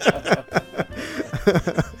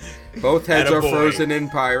 Both heads are frozen in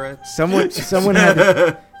pirates. Someone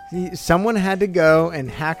had to go and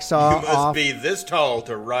hacksaw You must off. be this tall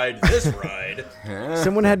to ride this ride.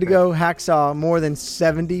 Someone had to go hacksaw more than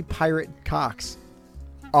 70 pirate cocks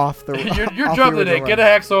off the. Your off job the today: get a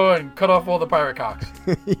hacksaw and cut off all the pirate cocks.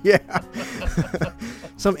 Yeah.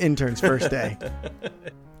 Some intern's first day.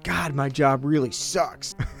 God, my job really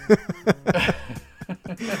sucks.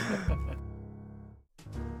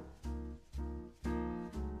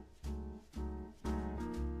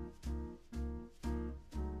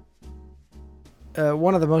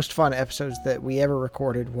 One of the most fun episodes that we ever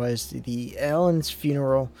recorded was the Ellen's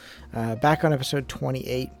funeral, back on episode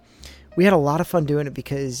 28. We had a lot of fun doing it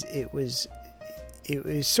because it was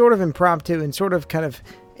sort of impromptu and sort of kind of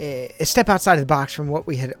a step outside of the box from what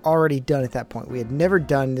we had already done at that point. We had never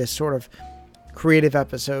done this sort of creative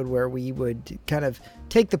episode where we would kind of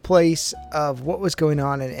take the place of what was going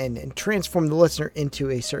on and transform the listener into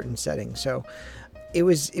a certain setting. So it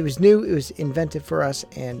was new, it was inventive for us,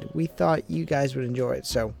 and we thought you guys would enjoy it.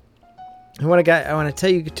 So I want to tell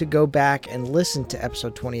you to go back and listen to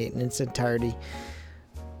episode 28 in its entirety.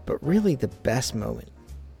 But really, the best moment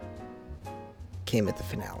came at the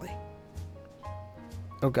finale.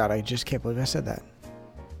 Oh God, I just can't believe I said that.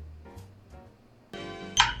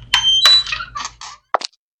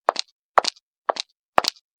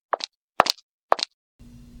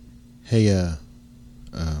 Hey,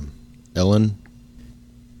 Ellen?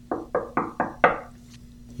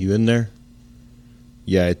 You in there?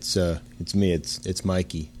 Yeah, it's me. It's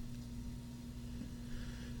Mikey.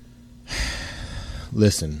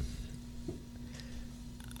 Listen,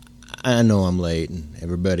 I know I'm late, and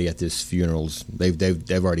everybody at this funeral's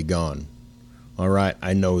they've already gone. All right,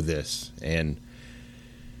 I know this, and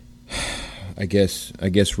I guess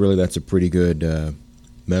really that's a pretty good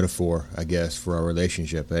metaphor, I guess, for our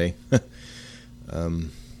relationship, eh? I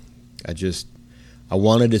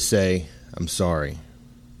wanted to say I'm sorry.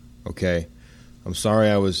 Okay, I'm sorry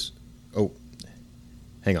I was. Oh,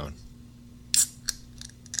 hang on.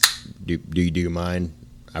 Do you mind?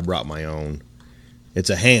 I brought my own. It's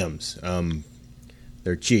a Hams.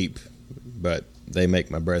 They're cheap, but They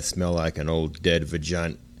make my breath smell like an old dead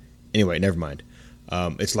vagina. Anyway, never mind.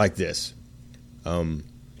 It's like this.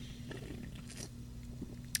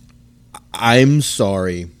 I'm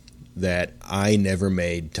sorry that I never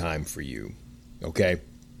made time for you. Okay?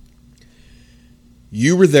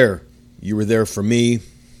 You were there. You were there for me,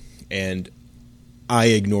 and I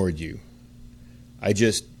ignored you. I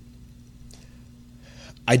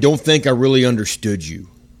don't think I really understood you.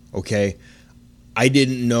 Okay? I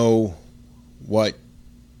didn't know what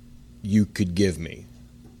you could give me.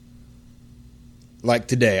 Like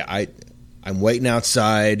today, I'm waiting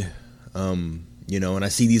outside, and I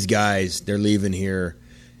see these guys, they're leaving here,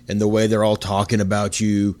 and the way they're all talking about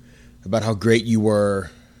you, about how great you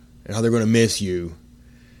were, and how they're going to miss you.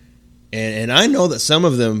 And I know that some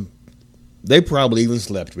of them, they probably even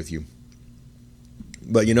slept with you.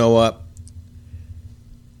 But you know what?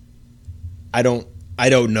 I don't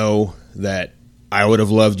know that I would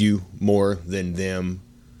have loved you more than them.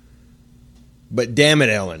 But damn it,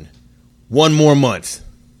 Ellen. One more month.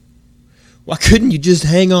 Why couldn't you just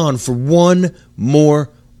hang on for one more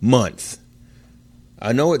month?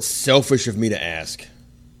 I know it's selfish of me to ask.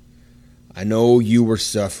 I know you were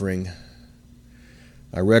suffering.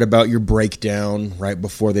 I read about your breakdown right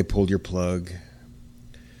before they pulled your plug.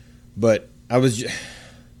 But I was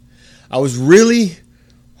really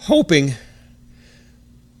hoping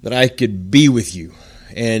that I could be with you,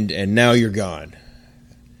 and now you're gone.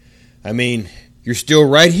 I mean, you're still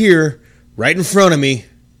right here, right in front of me.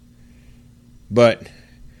 But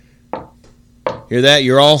hear that?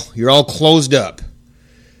 You're all closed up,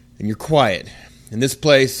 and you're quiet. And this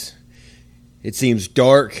place, it seems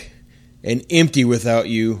dark and empty without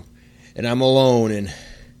you, and I'm alone,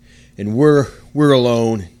 and we're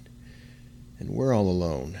alone, and we're all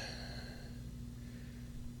alone.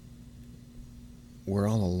 We're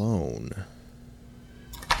all alone.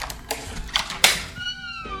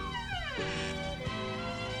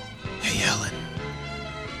 Hey, Ellen.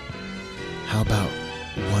 How about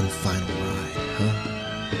one final ride, huh?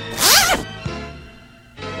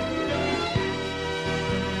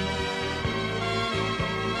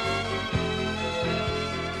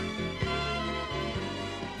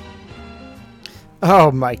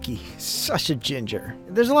 Oh, Mikey, such a ginger.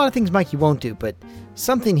 There's a lot of things Mikey won't do, but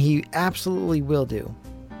something he absolutely will do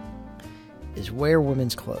is wear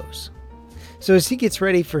women's clothes. So as he gets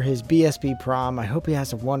ready for his BSB prom, I hope he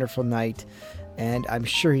has a wonderful night, and I'm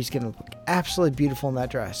sure he's going to look absolutely beautiful in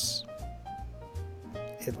that dress.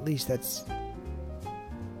 At least that's...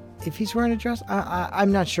 If he's wearing a dress,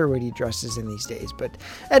 I'm not sure what he dresses in these days, but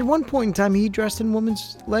at one point in time, he dressed in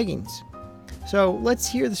women's leggings. So let's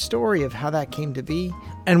hear the story of how that came to be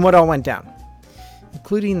and what all went down,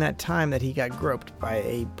 including that time that he got groped by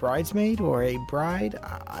a bridesmaid or a bride.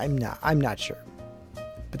 I'm not sure,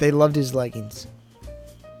 but they loved his leggings.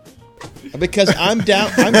 Because I'm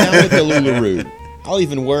down with the LuLaRoe. I'll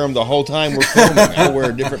even wear them the whole time we're filming. I'll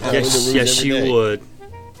wear a different pair of LuLaRoes Yes, every you day. would.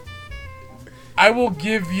 I will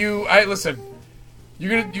give you. Listen.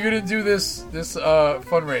 You're gonna do this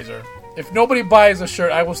fundraiser. If nobody buys a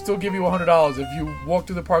shirt, I will still give you $100 if you walk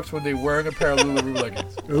through the parks one day wearing a pair of LuLaRoe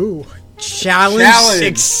leggings. Ooh, challenge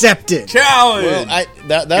accepted. Challenge.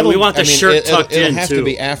 Well, And we want the shirt tucked in, it'll have too. to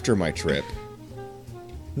be after my trip.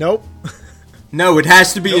 Nope. No, it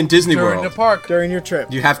has to be in Disney During World. the park. During your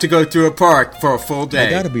trip. You have to go through a park for a full I day.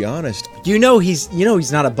 gotta be honest. You know he's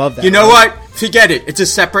not above that. You know right? what? Forget it. It's a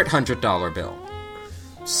separate $100 bill.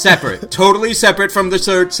 Separate. Totally separate from the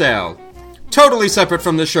shirt sale. Totally separate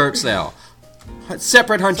from the shirt sale.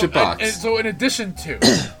 Separate $100. So in addition to,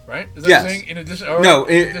 right? Is that Yes. saying in addition? Or No,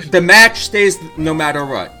 in addition the to- match stays no matter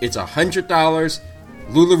what. It's $100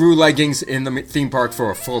 LuLaRoe leggings in the theme park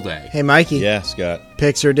for a full day. Hey, Mikey. Yeah, Scott.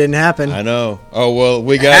 Picture didn't happen. I know. Oh well,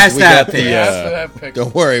 we It got has to have the. pictures. It has to have pictures.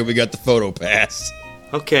 Don't worry, we got the photo pass.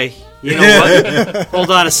 Okay, you know what?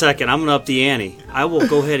 Hold on a second. I'm going to up the ante. I will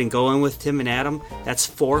go ahead and go in with Tim and Adam. That's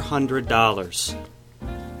 $400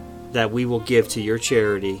 that we will give to your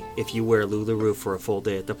charity if you wear LuLaRoe for a full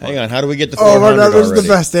day at the park. Hang on, how do we get the Oh 400 my God, this is already?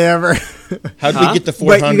 the best day ever. How did we get the But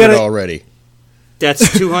you 400 gotta- already? That's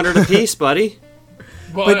 $200 apiece, buddy.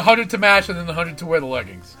 Well, But- 100 to match and then the 100 to wear the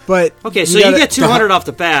leggings. But Okay, so you gotta- get 200 off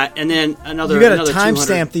the bat, and then another. You got another to 200.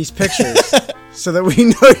 timestamp these pictures so that we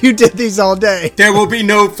know you did these all day. There will be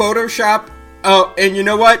no Photoshop. Oh, and you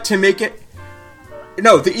know what? To make it...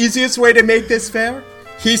 No, the easiest way to make this fair,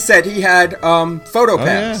 he said he had photo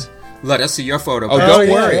packs. Let us see your photo Oh, pack. don't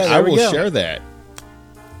yeah, worry, yeah, there I we will go. share that.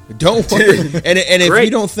 Don't worry. And if Great.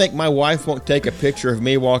 you don't think my wife won't take a picture of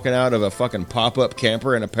me walking out of a fucking pop-up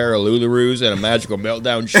camper in a pair of Lularoos and a Magical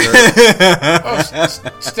Meltdown shirt.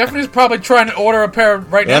 Stephanie's probably trying to order a pair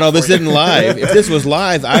right now. No, this for you. isn't live. If this was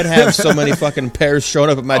live, I'd have so many fucking pairs showing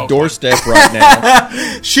up at my doorstep right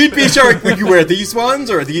now. She'd be sure. Would you wear these ones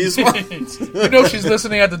or these ones? You know she's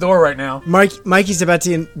listening at the door right now. Mikey's about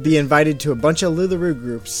to be invited to a bunch of Lularoo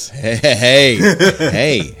groups. Hey,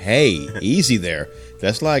 easy there.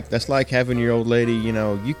 That's like having your old lady,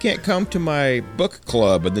 you can't come to my book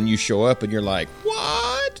club, and then you show up and you're like,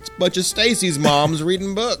 what? It's a bunch of Stacy's moms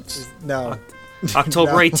reading books. No.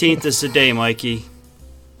 October 18th is the day, Mikey.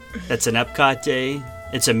 That's an Epcot day.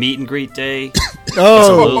 It's a meet and greet day.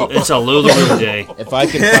 Oh. It's a Lularoo day. If I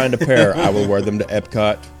can find a pair, I will wear them to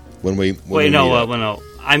Epcot when we meet up. No.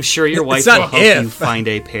 I'm sure your wife not will help if. you find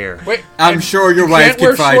a pair. Wait, I'm sure your wife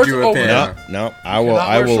can find you a pair. No, I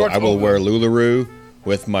will wear Lularoo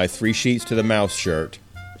with my 3 sheets to the mouse shirt.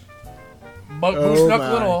 Moose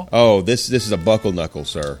knuckle and all. Oh, this is a buckle knuckle,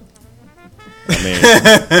 sir.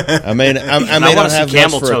 I may not have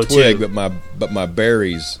much for a twig, too. but my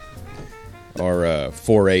berries are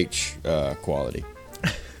 4-H quality.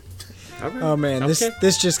 Oh man,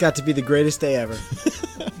 this just got to be the greatest day ever.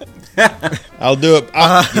 I'll do it.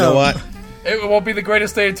 You know what? It won't be the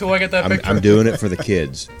greatest day until I get that picture. I'm doing it for the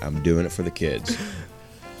kids.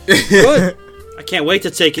 Good. I can't wait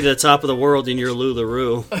to take you to the top of the world in your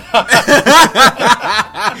Lularoo.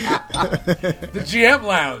 The GM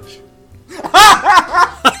Lounge.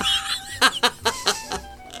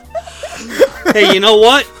 Hey, you know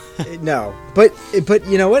what? No, but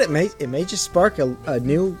you know what? It may just spark a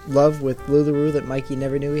new love with Lularoo that Mikey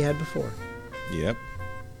never knew he had before. Yep.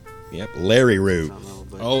 Larry Roo.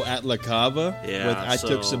 Oh, at La Cava. Yeah, I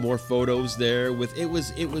took some more photos there. It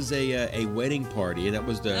was a wedding party, and that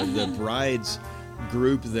was the bride's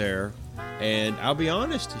group there. And I'll be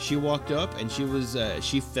honest, she walked up and she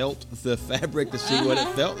felt the fabric to see what it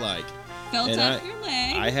felt like. Felt and up your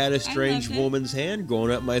leg. I had a strange woman's hand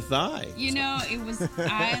going up my thigh. You know, it was.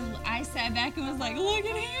 I sat back and was like, "Look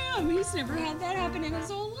at him! He's never had that happen in his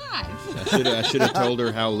whole life." I should have told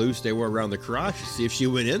her how loose they were around the crotch to see if she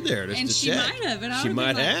went in there. And she check. might have. And I she would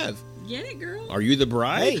might be like, have. Get it, girl? Are you the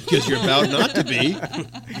bride? Because you're about not to be.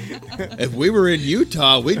 If we were in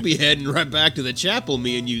Utah, we'd be heading right back to the chapel,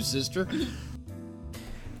 me and you, sister.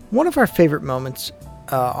 One of our favorite moments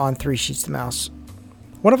on Three Sheets to Mouse.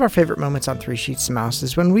 One of our favorite moments on Three Sheets to Mouse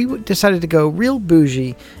is when we decided to go real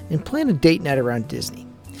bougie and plan a date night around Disney.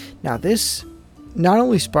 Now, this not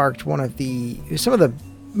only sparked some of the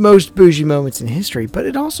most bougie moments in history, but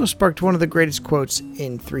it also sparked one of the greatest quotes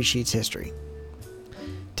in Three Sheets history.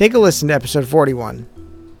 Take a listen to episode 41.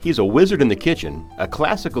 He's a wizard in the kitchen, a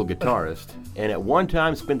classical guitarist, and at one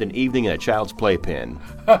time spent an evening in a child's playpen.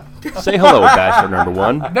 Say hello, Bachelor number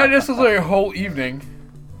 1. Not necessarily a whole evening.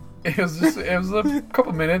 It was a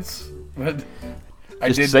couple minutes, but I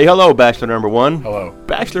did say hello, Bachelor number 1. Hello.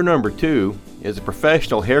 Bachelor number 2 is a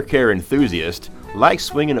professional hair care enthusiast, likes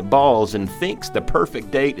swinging at balls, and thinks the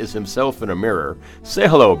perfect date is himself in a mirror. Say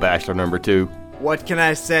hello, Bachelor number 2. What can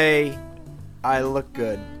I say? I look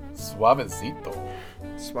good. Suavecito.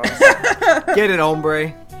 Get it,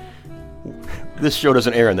 hombre. This show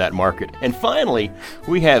doesn't air in that market. And finally,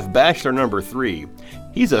 we have Bachelor number 3.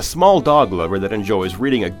 He's a small dog lover that enjoys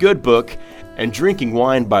reading a good book and drinking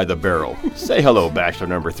wine by the barrel. Say hello, Bachelor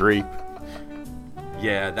number 3.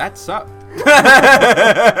 Yeah, that sucked.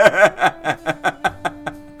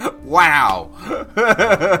 Wow.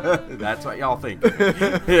 That's what y'all think.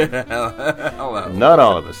 Hello. Not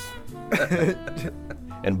all of us.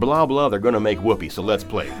 And blah blah, they're gonna make whoopee, so let's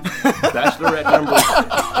play. Bachelorette number.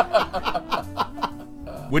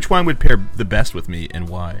 Which wine would pair the best with me and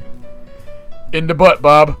why? In the butt,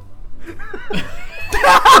 Bob.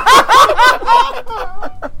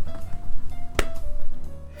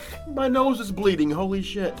 My nose is bleeding, holy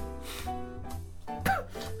shit.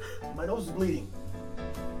 My nose is bleeding.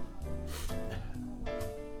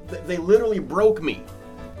 They literally broke me.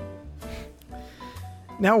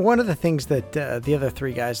 Now, one of the things that the other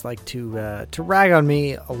three guys like to rag on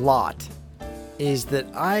me a lot is that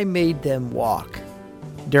I made them walk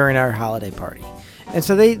during our holiday party. And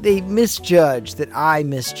so they misjudge that I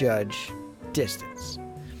misjudge distance.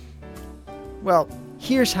 Well,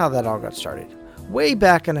 here's how that all got started. Way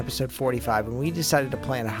back on episode 45, when we decided to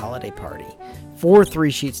plan a holiday party for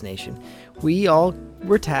Three Sheets Nation, we all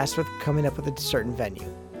were tasked with coming up with a certain venue.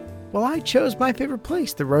 Well, I chose my favorite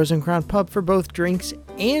place, the Rose and Crown Pub, for both drinks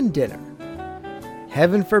and dinner.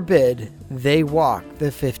 Heaven forbid they walk the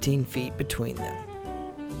 15 feet between them.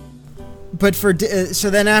 but so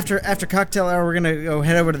then after cocktail hour, we're gonna go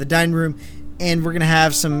head over to the dining room, and we're gonna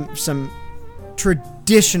have some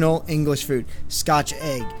traditional English food: Scotch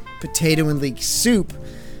egg, potato and leek soup,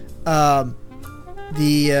 the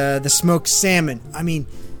smoked salmon. I mean,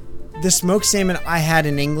 the smoked salmon I had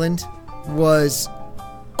in England was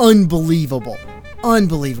unbelievable,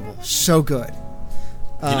 so good.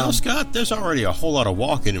 Scott, there's already a whole lot of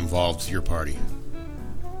walking involved to your party.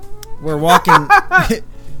 We're walking.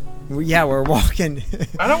 Yeah, we're walking.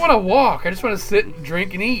 I don't want to walk. I just want to sit and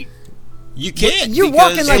drink and eat. You can't. You're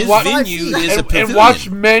walking like 5 venue feet. is a pavilion. And watch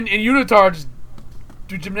men in unitards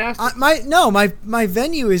do gymnastics. My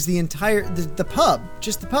venue is the entire the pub,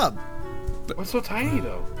 just the pub. But what's so tiny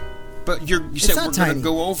though? But you said we're going to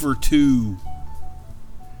go over to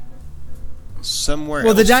somewhere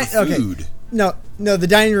else for food. Okay. No, the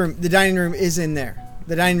dining room. The dining room is in there.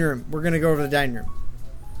 The dining room. We're going to go over to the dining room.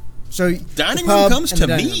 So dining room comes to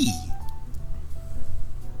me.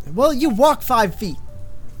 Well, you walk 5 feet.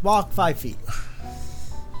 Walk 5 feet.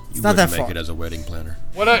 It's not that far. Make it as a wedding planner.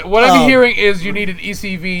 What I'm hearing is you need an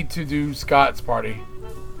ECV to do Scott's party.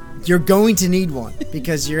 You're going to need one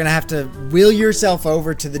because you're going to have to wheel yourself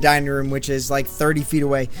over to the dining room, which is like 30 feet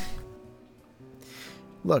away.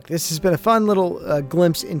 Look, this has been a fun little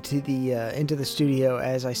glimpse into the studio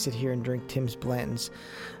as I sit here and drink Tim's Blanton's.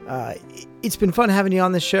 It's been fun having you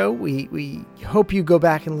on the show. We hope you go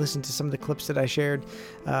back and listen to some of the clips that I shared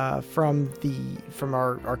from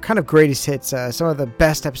our kind of greatest hits, some of the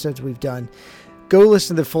best episodes we've done. Go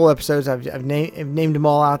listen to the full episodes. I've named them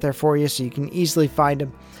all out there for you, so you can easily find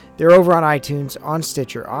them. They're over on iTunes, on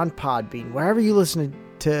Stitcher, on Podbean, wherever you listen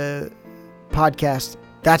to podcasts.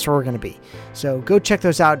 That's where we're going to be. So go check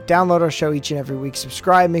those out. Download our show each and every week.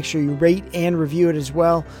 Subscribe. Make sure you rate and review it as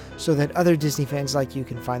well so that other Disney fans like you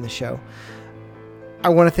can find the show. I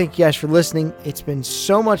want to thank you guys for listening. It's been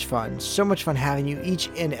so much fun having you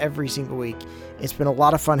each and every single week. It's been a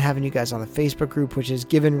lot of fun having you guys on the Facebook group, which has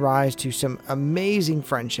given rise to some amazing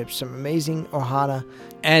friendships, some amazing ohana,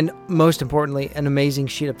 and most importantly, an amazing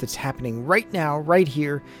sheet-up that's happening right now, right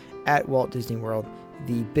here at Walt Disney World,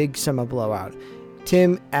 the Big Summer Blowout.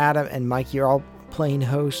 Tim, Adam, and Mike, you're all playing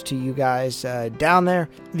host to you guys down there.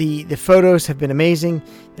 The photos have been amazing.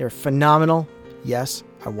 They're phenomenal. Yes,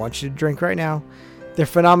 I want you to drink right now. They're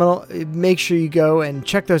phenomenal. Make sure you go and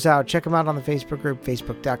check those out. Check them out on the Facebook group,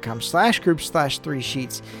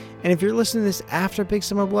 facebook.com/group/3sheets. And if you're listening to this after Big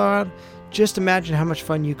Summer Blowout, just imagine how much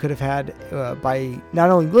fun you could have had by not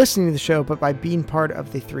only listening to the show, but by being part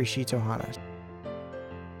of the 3 Sheets Ohana.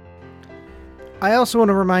 I also want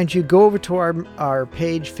to remind you, go over to our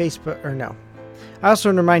page, Facebook, or no. I also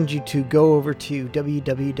want to remind you to go over to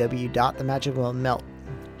www.themagicalmelt.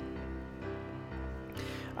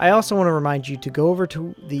 I also want to remind you to go over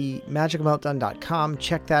to the magicalmeltdown.com.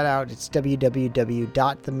 Check that out. It's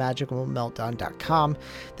www.themagicalmeltdown.com.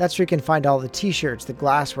 That's where you can find all the t-shirts, the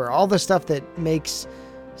glassware, all the stuff that makes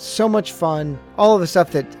so much fun. All of the stuff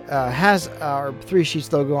that has our 3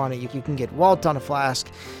 Sheets logo on it. You can get Walt on a flask.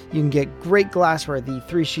 You can get great glassware, the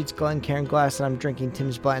 3 Sheets Glencairn glass that I'm drinking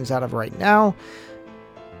Tim's Blanton's out of right now.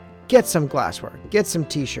 Get some glassware. Get some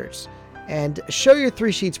t-shirts. And show your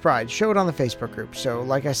 3 Sheets pride. Show it on the Facebook group. So,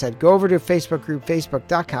 like I said, go over to Facebook group,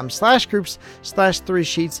 facebook.com/groups/3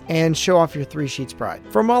 Sheets, and show off your 3 Sheets pride.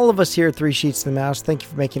 From all of us here at 3 Sheets to the Mouse, thank you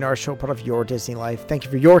for making our show part of your Disney life. Thank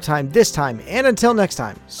you for your time this time. And until next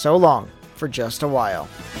time, so long for just a while.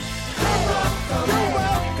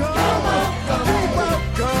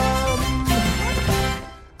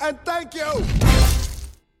 And thank you!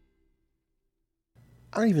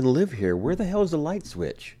 I don't even live here. Where the hell is the light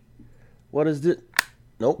switch? What is this?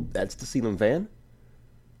 Nope, that's the ceiling fan.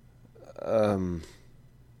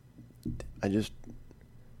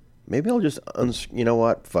 Maybe I'll just, you know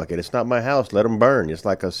what? Fuck it. It's not my house. Let them burn. It's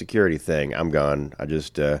like a security thing. I'm gone.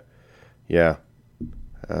 Yeah.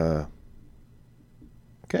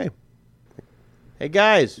 Okay. Hey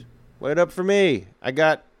guys, wait up for me.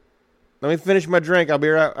 Let me finish my drink. I'll be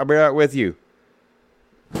right with you.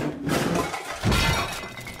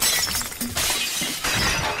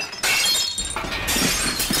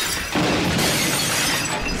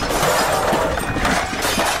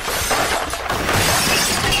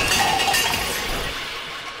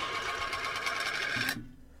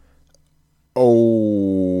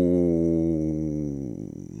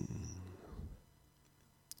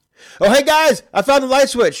 Oh, hey guys, I found the light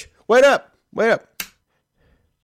switch. Wait up.